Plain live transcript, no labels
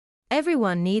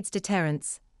Everyone needs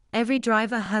deterrents. Every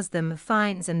driver has them,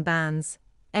 fines and bans.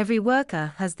 Every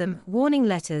worker has them, warning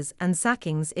letters and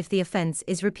sackings if the offense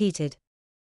is repeated.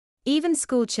 Even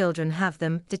school children have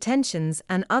them, detentions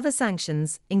and other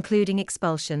sanctions, including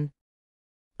expulsion.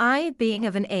 I, being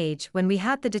of an age when we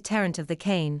had the deterrent of the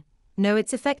cane, know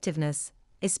its effectiveness,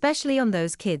 especially on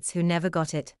those kids who never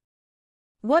got it.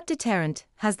 What deterrent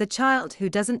has the child who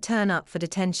doesn't turn up for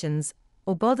detentions,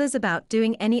 or bothers about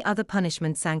doing any other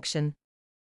punishment sanction?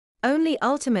 Only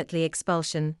ultimately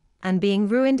expulsion, and being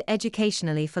ruined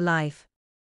educationally for life.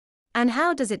 And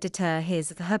how does it deter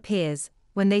her peers,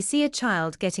 when they see a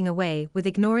child getting away with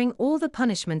ignoring all the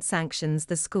punishment sanctions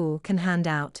the school can hand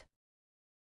out?